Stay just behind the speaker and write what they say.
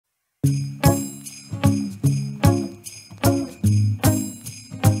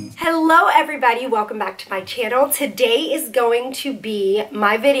everybody, welcome back to my channel. Today is going to be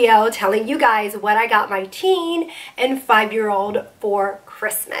my video telling you guys what I got my teen and 5-year-old for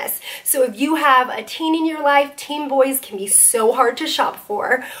Christmas. So if you have a teen in your life, teen boys can be so hard to shop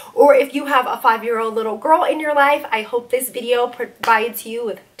for, or if you have a 5-year-old little girl in your life, I hope this video provides you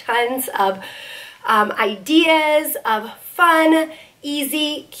with tons of ideas of fun,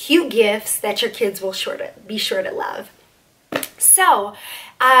 easy, cute gifts that your kids will be sure to love. So,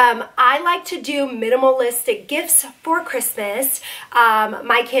 I like to do minimalistic gifts for Christmas.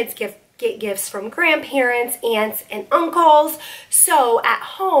 My kids get gifts from grandparents, aunts, and uncles. So at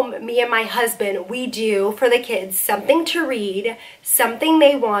home, me and my husband, we do for the kids something to read, something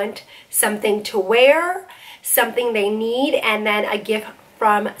they want, something to wear, something they need, and then a gift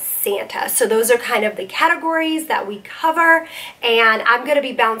from Santa. So those are kind of the categories that we cover, and I'm going to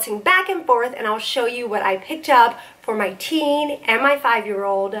be bouncing back and forth, and I'll show you what I picked up for my teen and my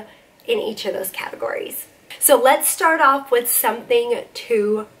 5-year-old in each of those categories. So let's start off with something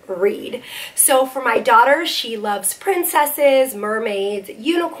to read. So for my daughter, she loves princesses, mermaids,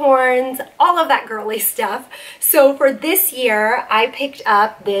 unicorns, all of that girly stuff. So for this year, I picked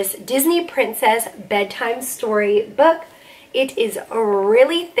up this Disney Princess bedtime story book. It is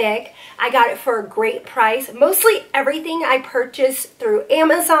really thick. I got it for a great price. Mostly everything I purchased through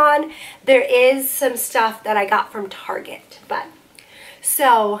Amazon. There is some stuff that I got from Target, but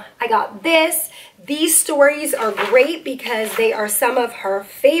so I got this. These stories are great because they are some of her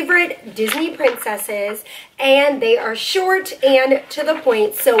favorite Disney princesses, and they are short and to the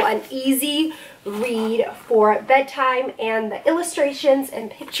point, so an easy read for bedtime, and the illustrations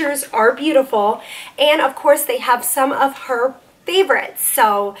and pictures are beautiful, and of course they have some of her favorites,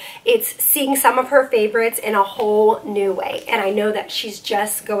 so it's seeing some of her favorites in a whole new way, and I know that she's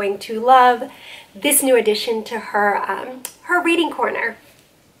just going to love this new addition to her her reading corner.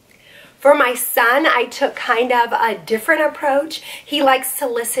 For my son, I took kind of a different approach. He likes to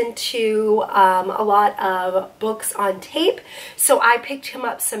listen to a lot of books on tape, so I picked him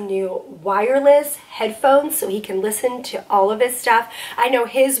up some new wireless headphones so he can listen to all of his stuff. I know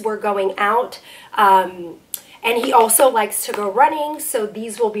his were going out, and he also likes to go running, so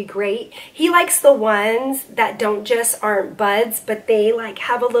these will be great. He likes the ones that aren't buds, but they like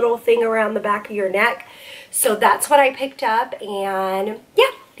have a little thing around the back of your neck. So that's what I picked up, and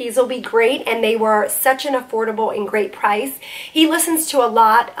yeah. These will be great, and they were such an affordable and great price. He listens to a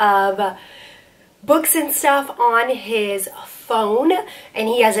lot of books and stuff on his phone, and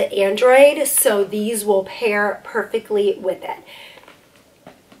he has an Android, so these will pair perfectly with it.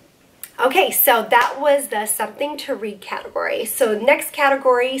 Okay, so that was the something to read category. So next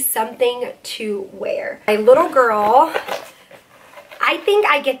category, something to wear. My little girl, I think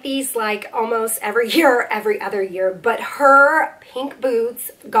I get these like almost every year or every other year, but her pink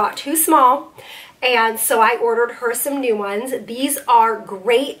boots got too small, and so I ordered her some new ones. These are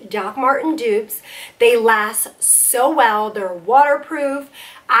great Doc Marten dupes. They last so well. They're waterproof.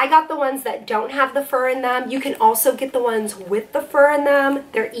 I got the ones that don't have the fur in them. You can also get the ones with the fur in them.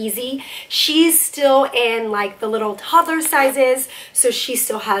 They're easy. She's still in like the little toddler sizes, so she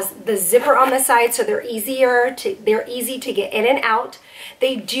still has the zipper on the side, so they're easy to get in and out.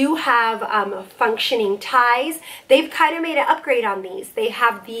 They do have functioning ties. They've kind of made an upgrade on these. They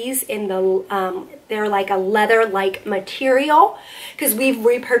have these in the, they're like a leather-like material, because we've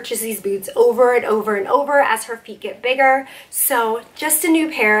repurchased these boots over and over and over as her feet get bigger. So just a new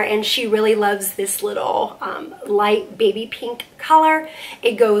pair, and she really loves this little light baby pink color.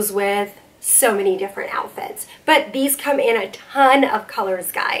 It goes with so many different outfits, but these come in a ton of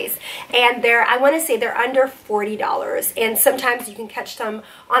colors, guys, and I want to say they're under $40, and sometimes you can catch them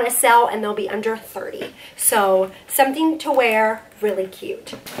on a sale and they'll be under $30. So something to wear, really cute.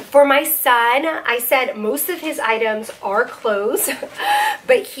 For my son, I said most of his items are clothes,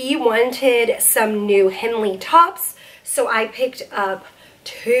 but he wanted some new Henley tops, so I picked up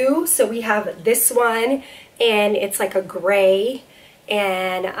two. So we have this one, and it's like a gray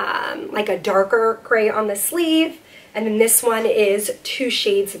and like a darker gray on the sleeve, and then this one is 2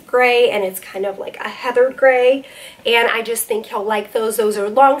 shades of gray, and it's kind of like a heathered gray, and I just think he'll like those. Those are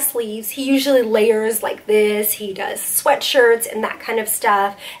long sleeves. He usually layers like this. He does sweatshirts and that kind of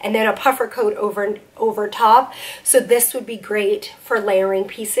stuff, and then a puffer coat over top, so this would be great for layering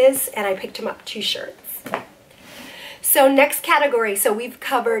pieces, and I picked him up 2 shirts. So next category, so we've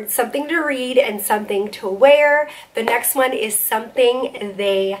covered something to read and something to wear. The next one is something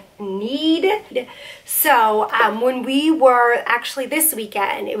they need. So when we were actually this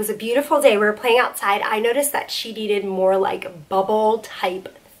weekend, it was a beautiful day, we were playing outside, I noticed that she needed more like bubble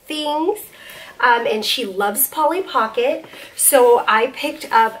type things. and she loves Polly Pocket. So I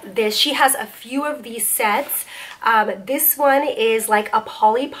picked up this. She has a few of these sets. This one is like a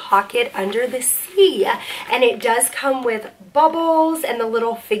Polly Pocket Under the Sea, and it does come with bubbles and the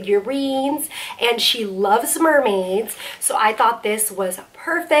little figurines, and she loves mermaids, so I thought this was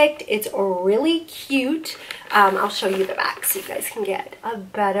perfect. It's really cute. I'll show you the back so you guys can get a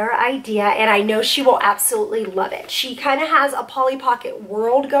better idea, and I know she will absolutely love it. She kind of has a Polly Pocket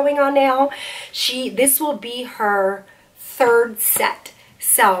world going on now. This will be her third set,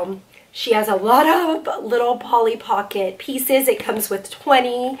 so she has a lot of little Polly Pocket pieces. It comes with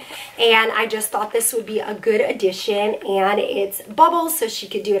 20, and I just thought this would be a good addition, and it's bubbles so she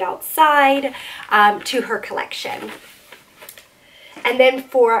could do it outside to her collection. And then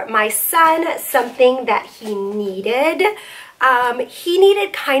for my son, something that he needed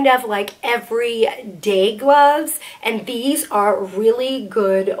kind of like everyday gloves, and these are really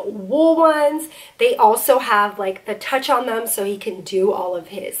good wool ones. They also have like the touch on them so he can do all of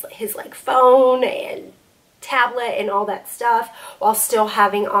his like phone and tablet and all that stuff while still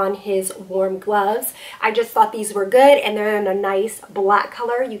having on his warm gloves. I just thought these were good, and they're in a nice black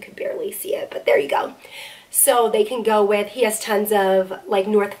color. You can barely see it, but there you go. So they can go with, he has tons of like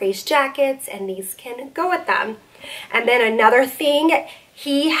North Face jackets, and these can go with them. And then another thing,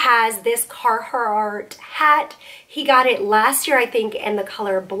 he has this Carhartt hat. He got it last year, I think, in the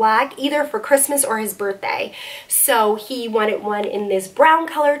color black, either for Christmas or his birthday. So he wanted one in this brown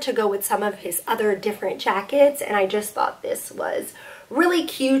color to go with some of his other different jackets, and I just thought this was really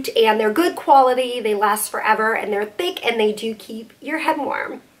cute, and they're good quality. They last forever, and they're thick, and they do keep your head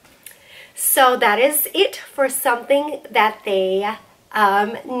warm. So that is it for something that they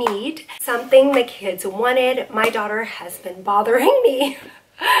need. Something the kids wanted. My daughter has been bothering me.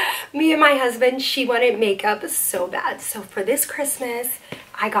 Me and my husband, she wanted makeup so bad. So for this Christmas,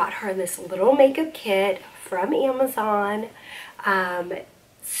 I got her this little makeup kit from Amazon.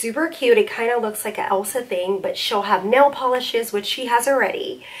 Super cute. It kind of looks like an Elsa thing, but she'll have nail polishes, which she has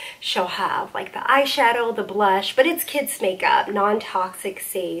already. She'll have like the eyeshadow, the blush, but it's kids makeup, non-toxic,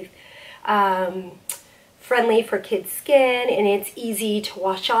 safe. Friendly for kids' skin, and it's easy to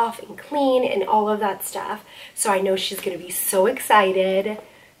wash off and clean and all of that stuff. So I know she's going to be so excited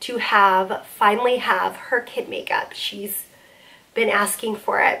to finally have her kid makeup. She's been asking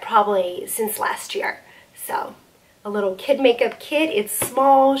for it probably since last year. So a little kid makeup kit. It's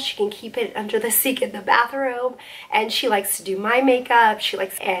small. She can keep it under the sink in the bathroom, and she likes to do my makeup.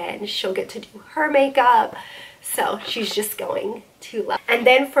 And she'll get to do her makeup. So she's just going to love. And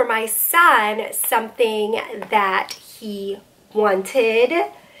then for my son, something that he wanted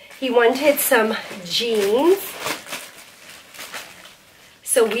some jeans.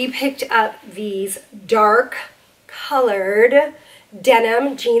 So we picked up these dark colored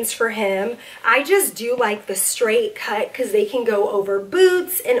denim jeans for him. I just do like the straight cut because they can go over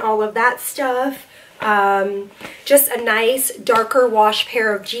boots and all of that stuff. Just a nice darker wash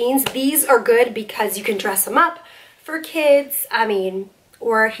pair of jeans. These are good because you can dress them up for kids. I mean,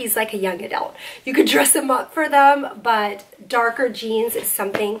 or he's like a young adult. You could dress him up for them, but darker jeans is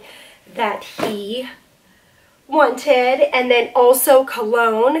something that he wanted. And then also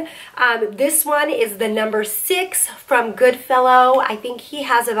cologne. This one is the number 6 from Goodfellow. I think he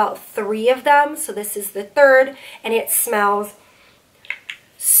has about 3 of them, so this is the 3rd, and it smells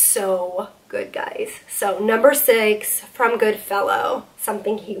so good, guys. So number 6 from Goodfellow,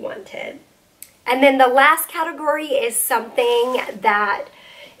 something he wanted. And then the last category is something that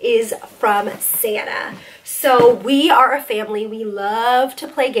is from Santa. So we are a family. We love to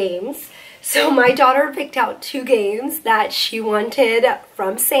play games. So my daughter picked out 2 games that she wanted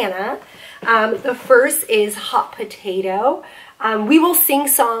from Santa. The first is Hot Potato. We will sing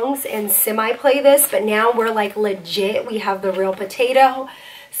songs and semi-play this, but now we're like legit. We have the real potato.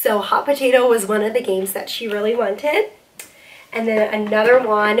 So Hot Potato was one of the games that she really wanted. And then another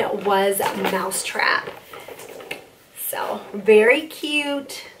one was Mousetrap. So very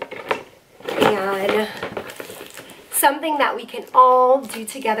cute, and something that we can all do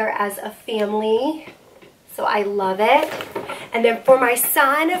together as a family. So I love it. And then for my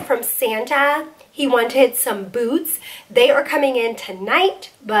son from Santa, he wanted some boots. They are coming in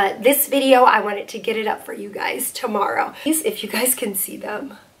tonight, but this video, I wanted to get it up for you guys tomorrow. If you guys can see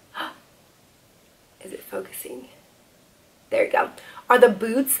them. Is it focusing? There you go. Are the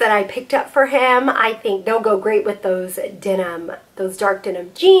boots that I picked up for him. I think they'll go great with those denim, those dark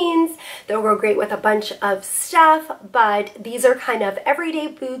denim jeans. They'll go great with a bunch of stuff, but these are kind of everyday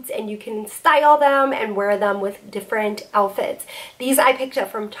boots, and you can style them and wear them with different outfits. These I picked up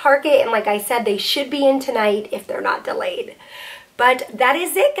from Target, and like I said, they should be in tonight if they're not delayed. But that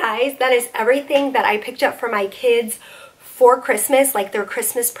is it, guys. That is everything that I picked up for my kids for Christmas, like their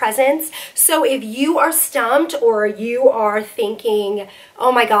Christmas presents. So if you are stumped or you are thinking,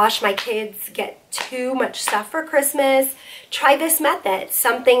 oh my gosh, my kids get too much stuff for Christmas, try this method.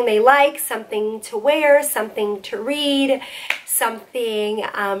 Something they like, something to wear, something to read, something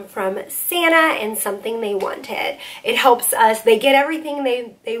from Santa, and something they wanted. It helps us. They get everything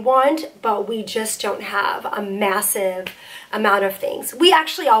they want, but we just don't have a massive amount of things. We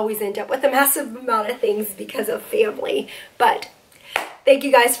actually always end up with a massive amount of things because of family. But thank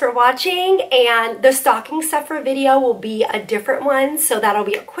you guys for watching, and the stocking stuffer video will be a different one, so that'll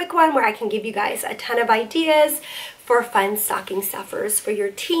be a quick one where I can give you guys a ton of ideas for fun stocking stuffers for your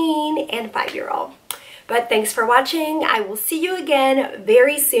teen and 5-year-old. But thanks for watching. I will see you again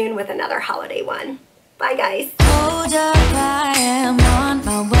very soon with another holiday one. Bye, guys. Hold up, I am on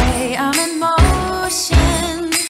my way. I'm in motion.